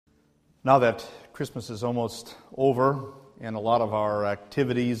Now that Christmas is almost over and a lot of our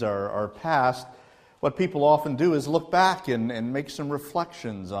activities are past, what people often do is look back and make some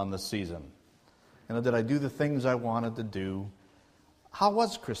reflections on the season. Did I do the things I wanted to do? How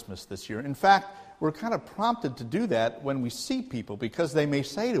was Christmas this year? In fact, we're kind of prompted to do that when we see people, because they may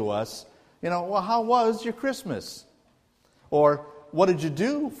say to us, well, how was your Christmas? Or, what did you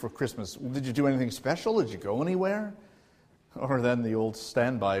do for Christmas? Did you do anything special? Did you go anywhere? Or then the old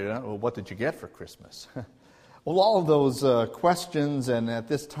standby, well, what did you get for Christmas? Well, all of those questions and at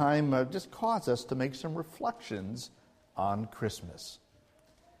this time just cause us to make some reflections on Christmas.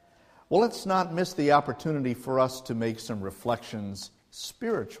 Well, let's not miss the opportunity for us to make some reflections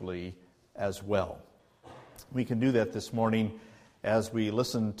spiritually as well. We can do that this morning as we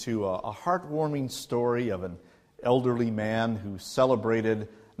listen to a heartwarming story of an elderly man who celebrated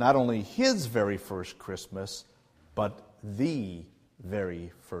not only his very first Christmas, but the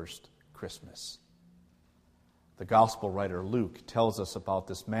very first Christmas. The gospel writer Luke tells us about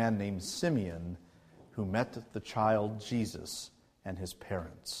this man named Simeon who met the child Jesus and his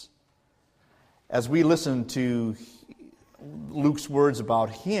parents. As we listen to Luke's words about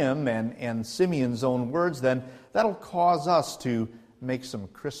him and Simeon's own words, then that'll cause us to make some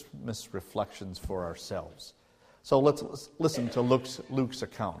Christmas reflections for ourselves. So let's listen to Luke's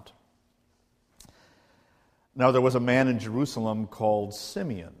account. Now there was a man in Jerusalem called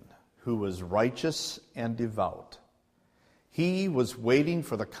Simeon, who was righteous and devout. He was waiting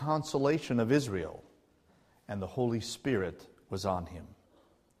for the consolation of Israel, and the Holy Spirit was on him.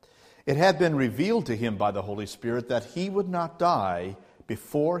 It had been revealed to him by the Holy Spirit that he would not die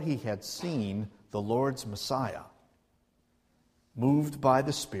before he had seen the Lord's Messiah. Moved by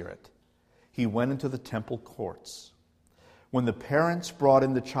the Spirit, he went into the temple courts. When the parents brought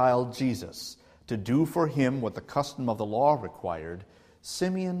in the child Jesus to do for him what the custom of the law required,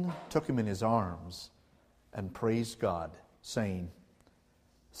 Simeon took him in his arms and praised God, saying,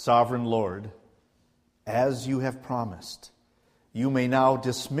 "Sovereign Lord, as you have promised, you may now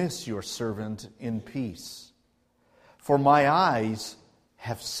dismiss your servant in peace. For my eyes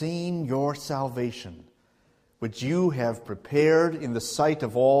have seen your salvation, which you have prepared in the sight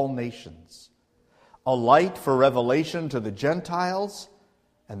of all nations, a light for revelation to the Gentiles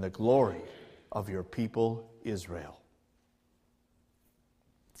and the glory of your people Israel."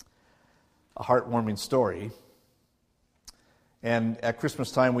 A heartwarming story. And at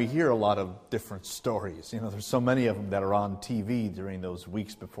Christmas time, we hear a lot of different stories. There's so many of them that are on TV during those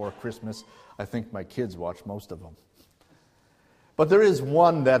weeks before Christmas. I think my kids watch most of them. But there is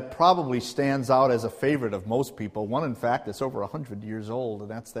one that probably stands out as a favorite of most people. One, in fact, that's over 100 years old,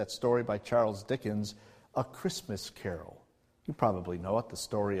 and that's that story by Charles Dickens, A Christmas Carol. You probably know it, the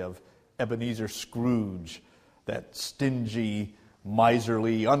story of Ebenezer Scrooge, that stingy,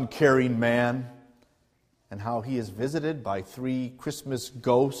 miserly, uncaring man, and how he is visited by 3 Christmas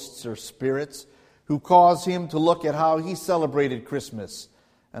ghosts or spirits who cause him to look at how he celebrated Christmas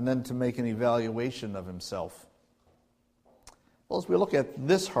and then to make an evaluation of himself. Well, as we look at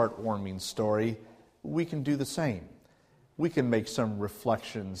this heartwarming story, we can do the same. We can make some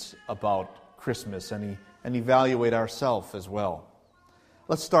reflections about Christmas and evaluate ourselves as well.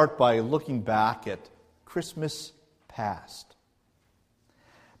 Let's start by looking back at Christmas past.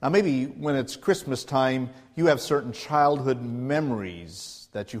 Now, maybe when it's Christmas time, you have certain childhood memories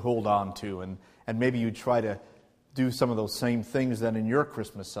that you hold on to, and maybe you try to do some of those same things then in your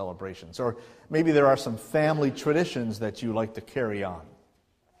Christmas celebrations. Or maybe there are some family traditions that you like to carry on.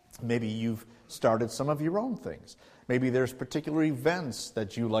 Maybe you've started some of your own things. Maybe there's particular events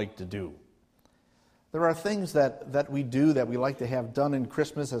that you like to do. There are things that we do that we like to have done in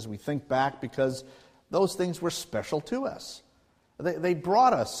Christmas as we think back, because those things were special to us. They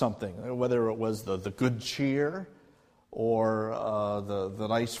brought us something, whether it was the good cheer or the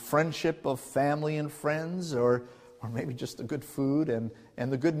nice friendship of family and friends, or maybe just the good food and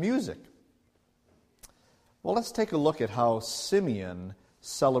the good music. Well, let's take a look at how Simeon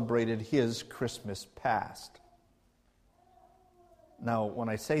celebrated his Christmas past. Now, when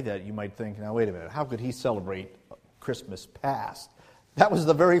I say that, you might think, now wait a minute, how could he celebrate Christmas past? That was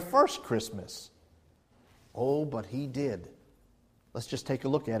the very first Christmas. Oh, but he did. Let's just take a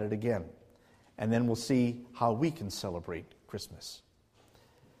look at it again, and then we'll see how we can celebrate Christmas.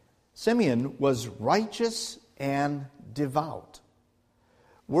 Simeon was righteous and devout,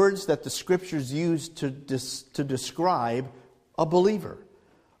 words that the Scriptures use to describe a believer,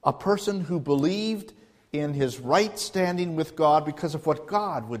 a person who believed in his right standing with God because of what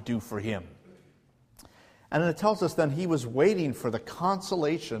God would do for him. And it tells us then he was waiting for the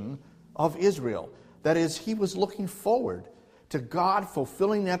consolation of Israel. That is, he was looking forward to God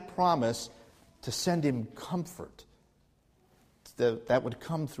fulfilling that promise to send him comfort that would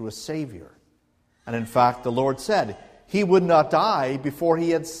come through a Savior. And in fact, the Lord said he would not die before he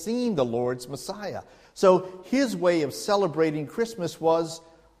had seen the Lord's Messiah. So his way of celebrating Christmas was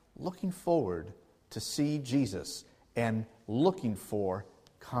looking forward to see Jesus and looking for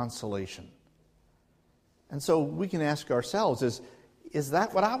consolation. And so we can ask ourselves, is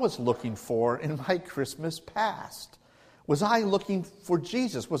that what I was looking for in my Christmas past? Was I looking for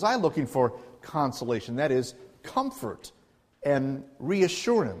Jesus? Was I looking for consolation? That is, comfort and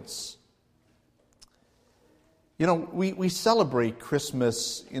reassurance. You know, we celebrate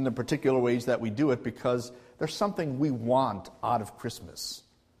Christmas in the particular ways that we do it because there's something we want out of Christmas.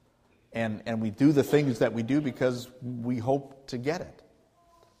 And we do the things that we do because we hope to get it.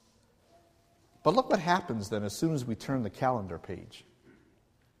 But look what happens then as soon as we turn the calendar page.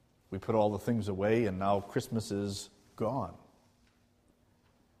 We put all the things away and now Christmas is gone.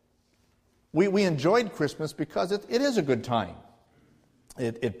 We enjoyed Christmas because it is a good time.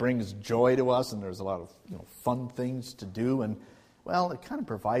 It brings joy to us, and there's a lot of fun things to do, and well, it kind of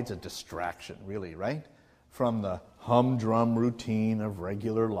provides a distraction, really, right, from the humdrum routine of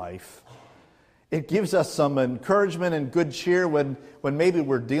regular life. It gives us some encouragement and good cheer when maybe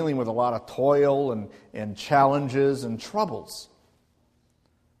we're dealing with a lot of toil and challenges and troubles.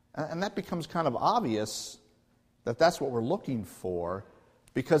 And that becomes kind of obvious that that's what we're looking for,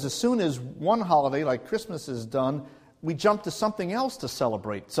 because as soon as one holiday like Christmas is done, we jump to something else to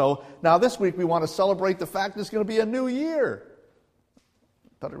celebrate. So now this week we want to celebrate the fact that it's going to be a new year.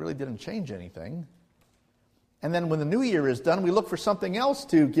 But it really didn't change anything. And then when the new year is done, we look for something else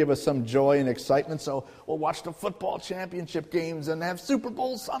to give us some joy and excitement. So we'll watch the football championship games and have Super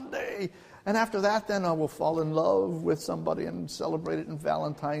Bowl Sunday. And after that, then we'll fall in love with somebody and celebrate it on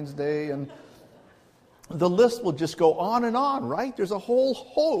Valentine's Day. And the list will just go on and on, right? There's a whole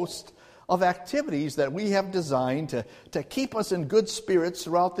host of activities that we have designed to keep us in good spirits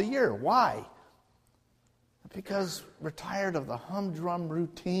throughout the year. Why? Because we're tired of the humdrum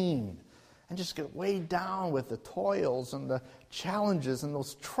routine and just get weighed down with the toils and the challenges and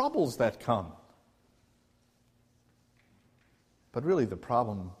those troubles that come. But really the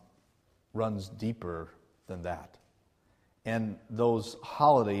problem runs deeper than that. And those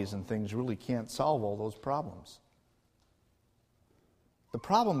holidays and things really can't solve all those problems. The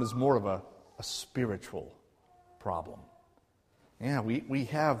problem is more of a spiritual problem. Yeah, we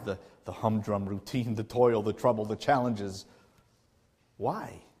have the humdrum routine, the toil, the trouble, the challenges.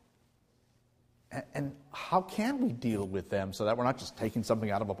 Why? And how can we deal with them so that we're not just taking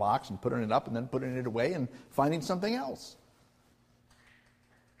something out of a box and putting it up and then putting it away and finding something else?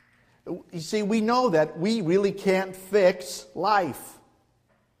 You see, we know that we really can't fix life.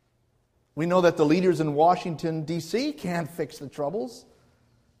 We know that the leaders in Washington, D.C. can't fix the troubles.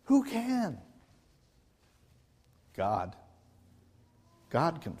 Who can? God.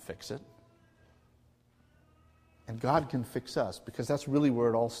 God can fix it. And God can fix us, because that's really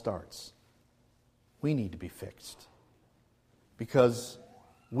where it all starts. We need to be fixed. Because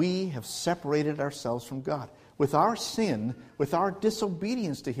we have separated ourselves from God. With our sin, with our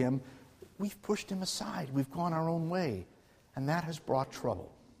disobedience to Him, we've pushed Him aside. We've gone our own way. And that has brought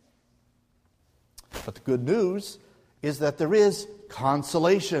trouble. But the good news is that there is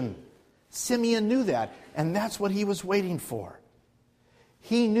consolation. Simeon knew that, and that's what he was waiting for.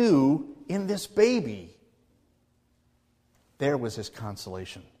 He knew in this baby there was his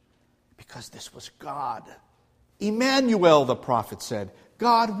consolation, because this was God. Emmanuel, the prophet said,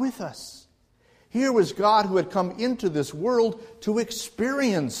 God with us. Here was God who had come into this world to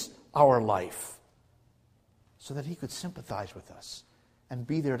experience our life so that He could sympathize with us and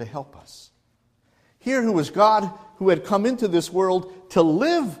be there to help us. Here who was God who had come into this world to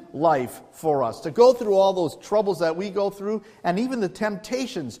live life for us, to go through all those troubles that we go through and even the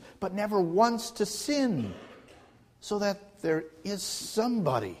temptations, but never once to sin, so that there is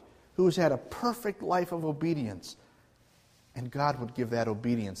somebody who's had a perfect life of obedience, and God would give that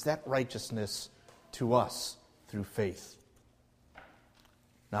obedience, that righteousness to us through faith.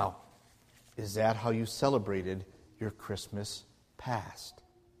 Now, is that how you celebrated your Christmas past?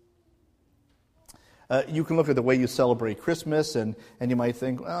 You can look at the way you celebrate Christmas, and you might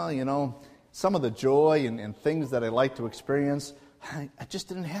think, well, some of the joy and things that I like to experience, I just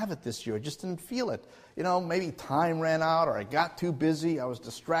didn't have it this year. I just didn't feel it. Maybe time ran out, or I got too busy. I was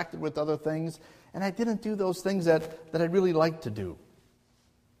distracted with other things, and I didn't do those things that I really like to do.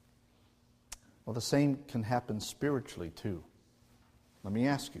 Well, the same can happen spiritually, too. Let me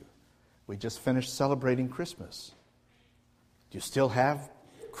ask you, we just finished celebrating Christmas. Do you still have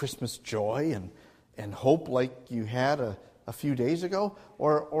Christmas joy and hope like you had a few days ago,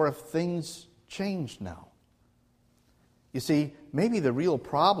 or if things changed now. You see, maybe the real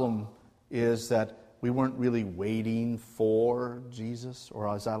problem is that we weren't really waiting for Jesus, or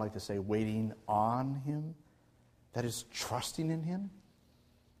as I like to say, waiting on Him. That is, trusting in Him.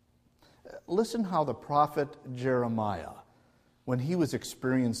 Listen how the prophet Jeremiah, when he was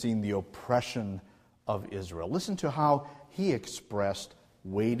experiencing the oppression of Israel, listen to how he expressed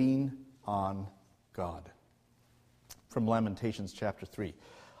waiting on God. From Lamentations chapter 3.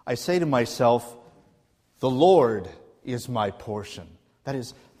 I say to myself, the Lord is my portion. That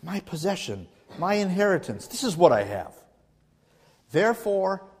is, my possession, my inheritance. This is what I have.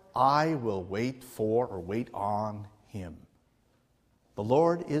 Therefore, I will wait for or wait on Him. The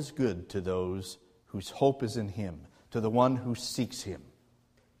Lord is good to those whose hope is in Him, to the one who seeks Him.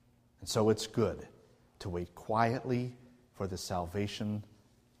 And so it's good to wait quietly for the salvation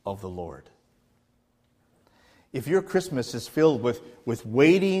of the Lord. If your Christmas is filled with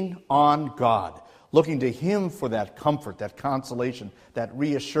waiting on God, looking to Him for that comfort, that consolation, that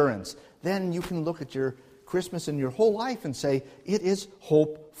reassurance, then you can look at your Christmas and your whole life and say, it is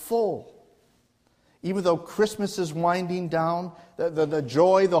hopeful. Even though Christmas is winding down, the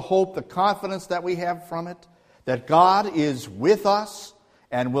joy, the hope, the confidence that we have from it, that God is with us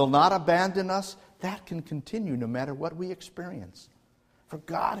and will not abandon us, that can continue no matter what we experience. For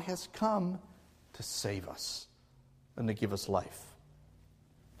God has come to save us and to give us life.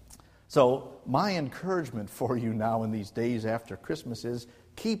 So my encouragement for you now in these days after Christmas is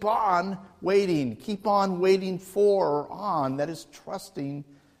keep on waiting for or on, that is trusting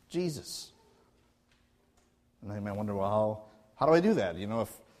Jesus. And you might wonder, well, how do I do that? You know,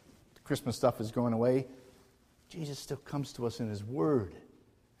 if the Christmas stuff is going away, Jesus still comes to us in His Word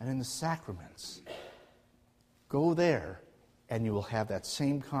and in the sacraments. Go there, and you will have that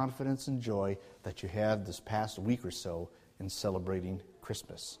same confidence and joy that you had this past week or so in celebrating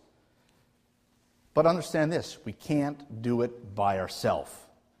Christmas. But understand this, we can't do it by ourselves.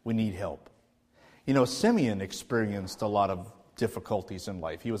 We need help. You know, Simeon experienced a lot of difficulties in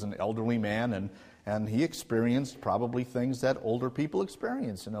life. He was an elderly man, and he experienced probably things that older people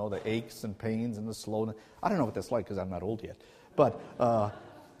experience, you know, the aches and pains and the slowness. I don't know what that's like because I'm not old yet.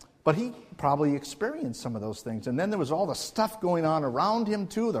 But he probably experienced some of those things. And then there was all the stuff going on around him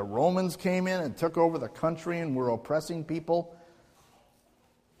too. The Romans came in and took over the country and were oppressing people.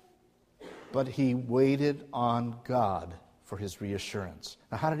 But he waited on God for His reassurance.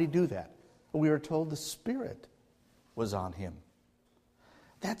 Now, how did he do that? Well, we are told the Spirit was on him.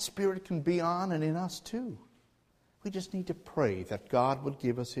 That Spirit can be on and in us too. We just need to pray that God would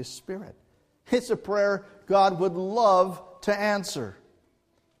give us His Spirit. It's a prayer God would love to answer.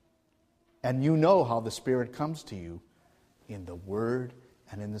 And you know how the Spirit comes to you in the Word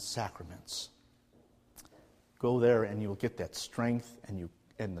and in the sacraments. Go there and you'll get that strength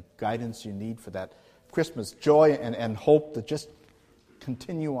and the guidance you need for that Christmas joy and hope to just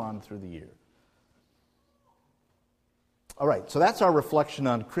continue on through the year. All right, so that's our reflection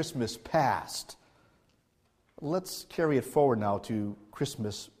on Christmas past. Let's carry it forward now to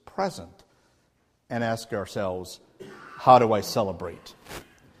Christmas present and ask ourselves, how do I celebrate?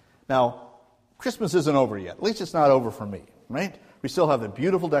 Now, Christmas isn't over yet. At least it's not over for me, right? We still have the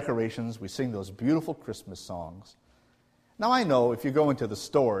beautiful decorations. We sing those beautiful Christmas songs. Now, I know if you go into the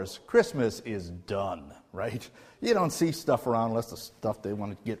stores, Christmas is done, right? You don't see stuff around unless the stuff they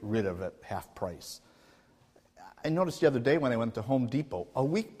want to get rid of at half price. I noticed the other day when I went to Home Depot, a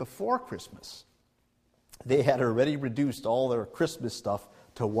week before Christmas, they had already reduced all their Christmas stuff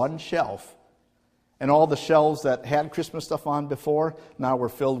to one shelf. And all the shelves that had Christmas stuff on before now were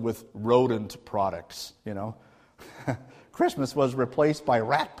filled with rodent products, you know. Christmas was replaced by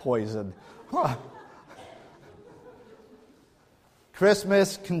rat poison.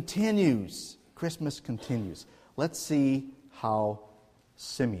 Christmas continues. Christmas continues. Let's see how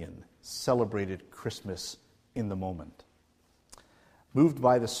Simeon celebrated Christmas in the moment. Moved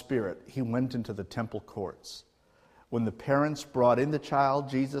by the Spirit, he went into the temple courts. When the parents brought in the child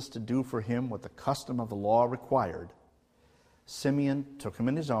Jesus to do for him what the custom of the law required, Simeon took him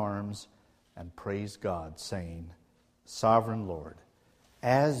in his arms and praised God, saying, Sovereign Lord,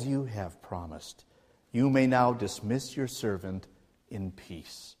 as you have promised, you may now dismiss your servant in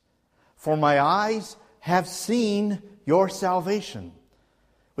peace. For my eyes have seen your salvation,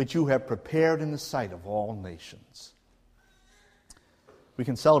 which you have prepared in the sight of all nations. We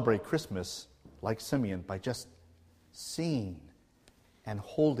can celebrate Christmas like Simeon by just seeing and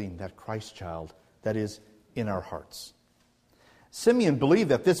holding that Christ child that is in our hearts. Simeon believed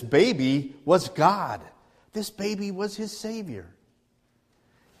that this baby was God. This baby was his Savior.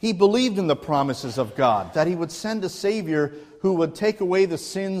 He believed in the promises of God, that He would send a Savior who would take away the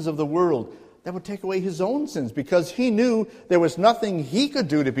sins of the world, that would take away His own sins, because He knew there was nothing He could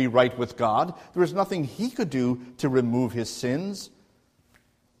do to be right with God. There was nothing He could do to remove His sins.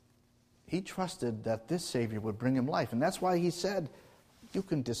 He trusted that this Savior would bring him life. And that's why He said, "You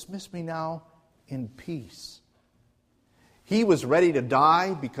can dismiss me now in peace." He was ready to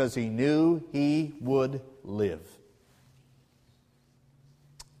die because He knew He would live.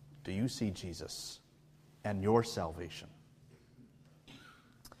 Do you see Jesus and your salvation?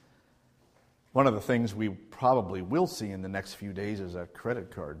 One of the things we probably will see in the next few days is a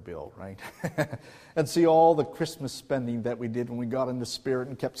credit card bill, right? And see all the Christmas spending that we did when we got in the Spirit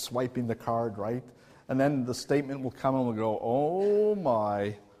and kept swiping the card, right? And then the statement will come and we'll go, "Oh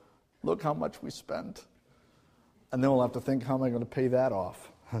my, look how much we spent." And then we'll have to think, how am I going to pay that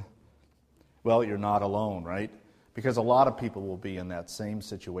off? Well, you're not alone, right? Because a lot of people will be in that same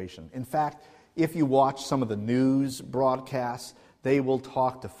situation. In fact, if you watch some of the news broadcasts, they will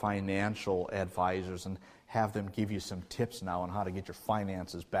talk to financial advisors and have them give you some tips now on how to get your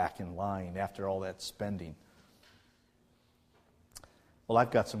finances back in line after all that spending. Well,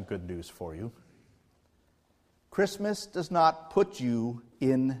 I've got some good news for you. Christmas does not put you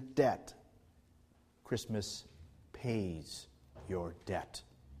in debt. Christmas pays your debt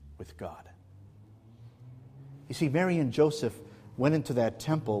with God. You see, Mary and Joseph went into that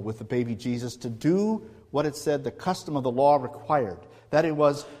temple with the baby Jesus to do what it said the custom of the law required. That it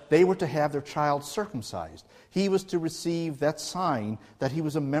was, they were to have their child circumcised. He was to receive that sign that he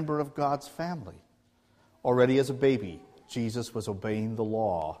was a member of God's family. Already as a baby, Jesus was obeying the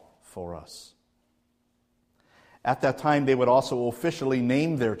law for us. At that time, they would also officially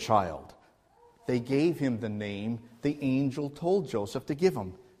name their child. They gave him the name the angel told Joseph to give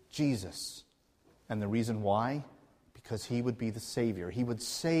him, Jesus. And the reason why? Because he would be the Savior. He would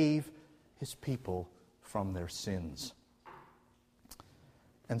save his people from their sins.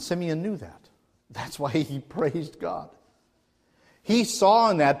 And Simeon knew that. That's why he praised God. He saw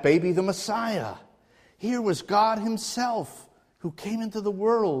in that baby the Messiah. Here was God Himself who came into the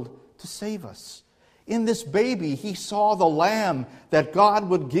world to save us. In this baby, he saw the Lamb that God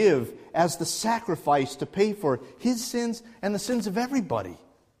would give as the sacrifice to pay for his sins and the sins of everybody.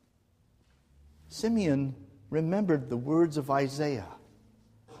 Simeon remembered the words of Isaiah,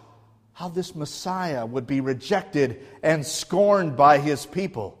 how this Messiah would be rejected and scorned by his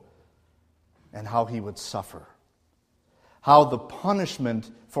people, and how he would suffer. How the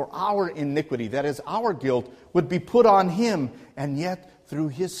punishment for our iniquity, that is our guilt, would be put on him, and yet through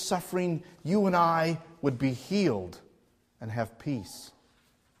his suffering, you and I would be healed and have peace.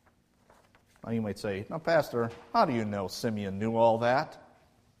 Now you might say, "Now, Pastor, how do you know Simeon knew all that?"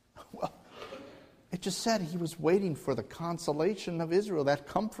 Well, it just said he was waiting for the consolation of Israel, that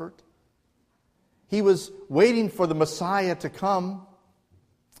comfort. He was waiting for the Messiah to come.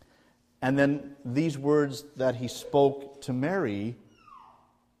 And then these words that he spoke to Mary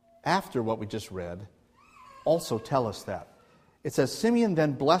after what we just read also tell us that. It says, Simeon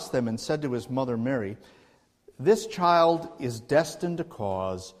then blessed them and said to his mother Mary, "This child is destined to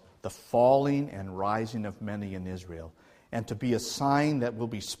cause the falling and rising of many in Israel, and to be a sign that will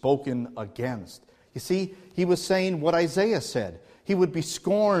be spoken against." You see, he was saying what Isaiah said. He would be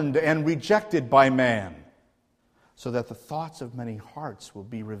scorned and rejected by man, so that the thoughts of many hearts will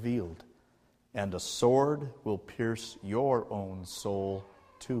be revealed, and a sword will pierce your own soul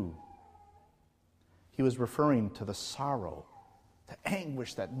too. He was referring to the sorrow, the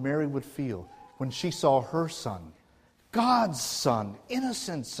anguish that Mary would feel when she saw her son, God's son,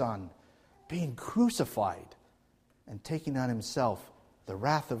 innocent son, being crucified and taking on himself the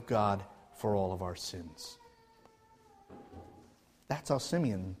wrath of God for all of our sins. That's how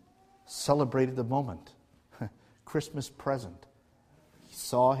Simeon celebrated the moment. Christmas present. He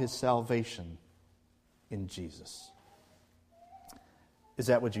saw his salvation in Jesus. Is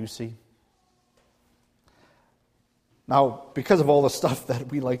that what you see? Now, because of all the stuff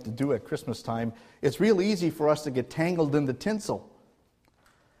that we like to do at Christmas time, it's real easy for us to get tangled in the tinsel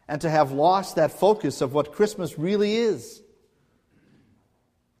and to have lost that focus of what Christmas really is.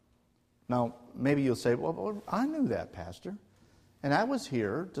 Now, maybe you'll say, "Well, I knew that, Pastor, and I was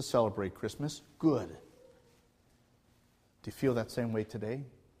here to celebrate Christmas." Good. Do you feel that same way today?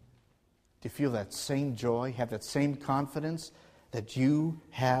 Do you feel that same joy, have that same confidence that you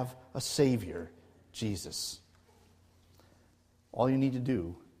have a Savior, Jesus? All you need to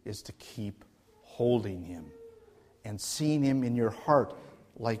do is to keep holding Him and seeing Him in your heart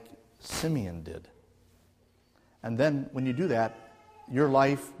like Simeon did. And then when you do that, your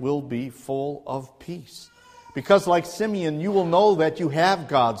life will be full of peace. Because like Simeon, you will know that you have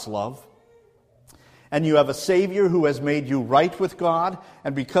God's love, and you have a Savior who has made you right with God,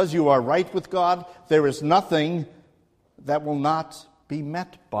 and because you are right with God, there is nothing that will not be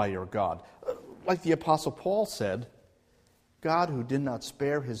met by your God. Like the Apostle Paul said, God who did not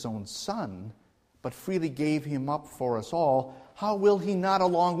spare his own Son, but freely gave him up for us all, how will he not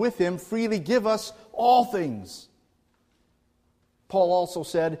along with him freely give us all things? Paul also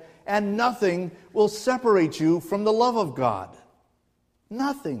said, and nothing will separate you from the love of God.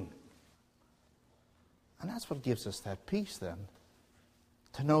 Nothing. And that's what gives us that peace then,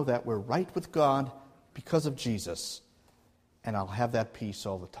 to know that we're right with God because of Jesus, and I'll have that peace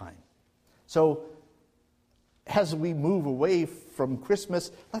all the time. So, as we move away from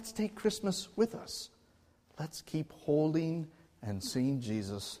Christmas, let's take Christmas with us. Let's keep holding and seeing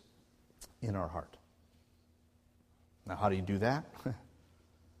Jesus in our heart. Now, how do you do that?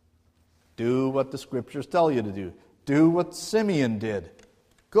 Do what the Scriptures tell you to do. Do what Simeon did.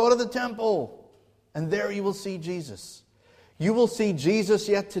 Go to the temple, and there you will see Jesus. You will see Jesus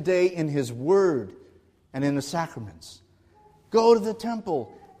yet today in His Word and in the sacraments. Go to the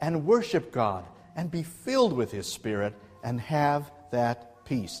temple and worship God and be filled with His Spirit and have that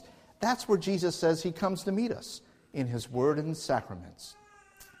peace. That's where Jesus says He comes to meet us, in His Word and sacraments.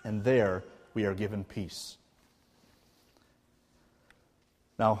 And there we are given peace.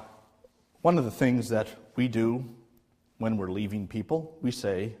 Now, one of the things that we do when we're leaving people, we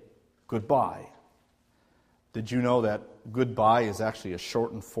say goodbye. Did you know that goodbye is actually a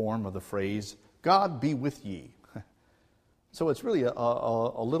shortened form of the phrase, God be with ye? So it's really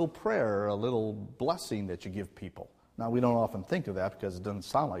a little prayer, a little blessing that you give people. Now, we don't often think of that because it doesn't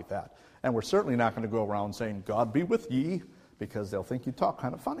sound like that. And we're certainly not going to go around saying, God be with ye, because they'll think you talk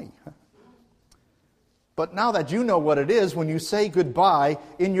kind of funny. But now that you know what it is, when you say goodbye,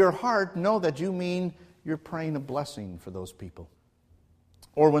 in your heart, know that you mean you're praying a blessing for those people.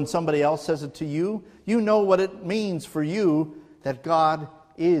 Or when somebody else says it to you, you know what it means for you that God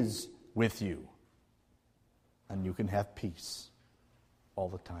is with you. And you can have peace all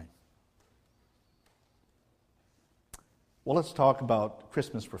the time. Well, let's talk about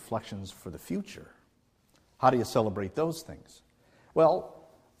Christmas reflections for the future. How do you celebrate those things? Well,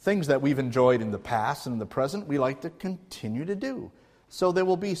 things that we've enjoyed in the past and in the present, we like to continue to do. So there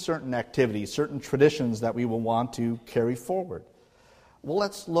will be certain activities, certain traditions that we will want to carry forward. Well,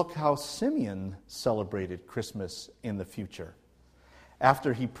 let's look how Simeon celebrated Christmas in the future.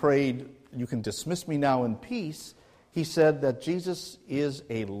 After he prayed, you can dismiss me now in peace, he said that Jesus is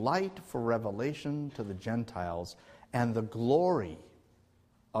a light for revelation to the Gentiles and the glory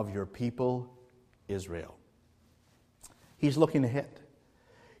of your people, Israel. He's looking ahead.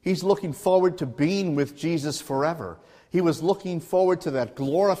 He's looking forward to being with Jesus forever. He was looking forward to that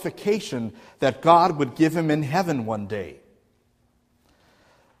glorification that God would give him in heaven one day.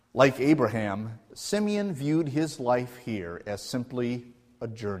 Like Abraham, Simeon viewed his life here as simply a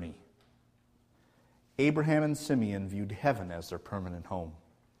journey. Abraham and Simeon viewed heaven as their permanent home.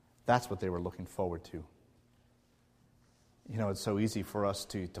 That's what they were looking forward to. You know, it's so easy for us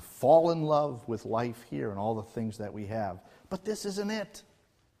to fall in love with life here and all the things that we have. But this isn't it.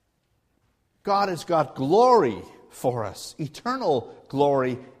 God has got glory for us, eternal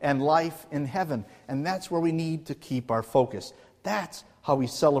glory and life in heaven. And that's where we need to keep our focus. That's how we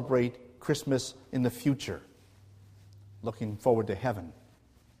celebrate Christmas in the future, looking forward to heaven.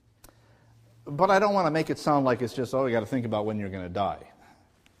 But I don't want to make it sound like it's just, you got to think about when you're going to die.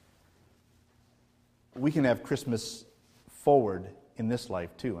 We can have Christmas forward in this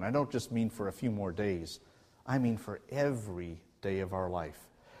life too. And I don't just mean for a few more days. I mean for every day of our life.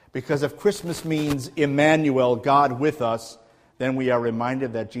 Because if Christmas means Emmanuel, God with us, then we are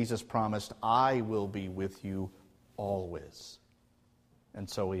reminded that Jesus promised, I will be with you always. And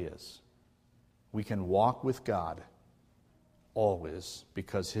so He is. We can walk with God always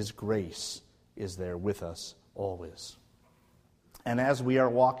because His grace is there with us always. And as we are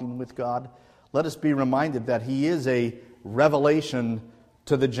walking with God, let us be reminded that He is a revelation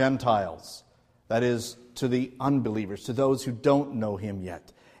to the Gentiles. That is, to the unbelievers, to those who don't know Him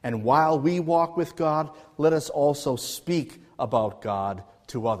yet. And while we walk with God, let us also speak about God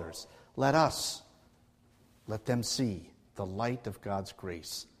to others. Let them see the light of God's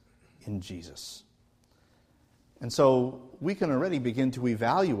grace in Jesus. And so we can already begin to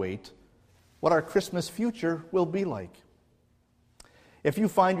evaluate what our Christmas future will be like. If you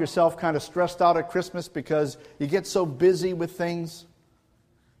find yourself kind of stressed out at Christmas because you get so busy with things,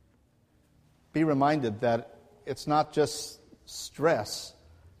 be reminded that it's not just stress,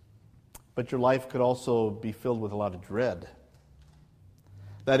 but your life could also be filled with a lot of dread.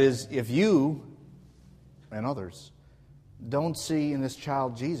 That is, if you and others don't see in this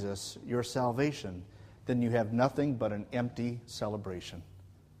child Jesus your salvation, then you have nothing but an empty celebration.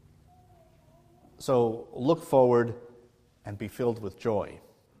 So look forward and be filled with joy,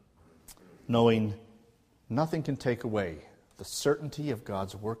 knowing nothing can take away the certainty of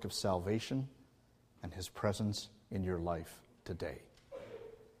God's work of salvation and His presence in your life today.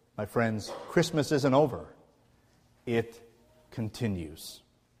 My friends, Christmas isn't over. It continues.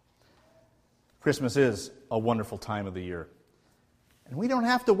 Christmas is a wonderful time of the year. And we don't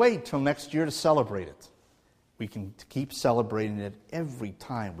have to wait till next year to celebrate it. We can keep celebrating it every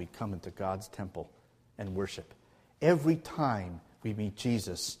time we come into God's temple and worship. Every time we meet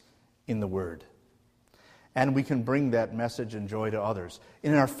Jesus in the Word. And we can bring that message and joy to others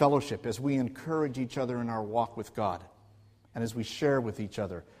in our fellowship as we encourage each other in our walk with God and as we share with each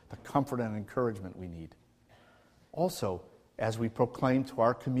other the comfort and encouragement we need. Also, as we proclaim to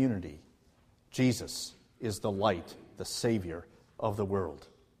our community, Jesus is the light, the Savior of the world.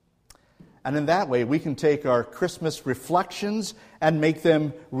 And in that way, we can take our Christmas reflections and make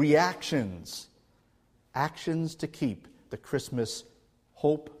them reactions, actions to keep the Christmas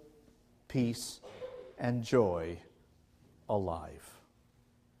hope, peace, and joy alive.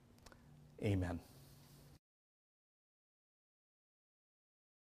 Amen.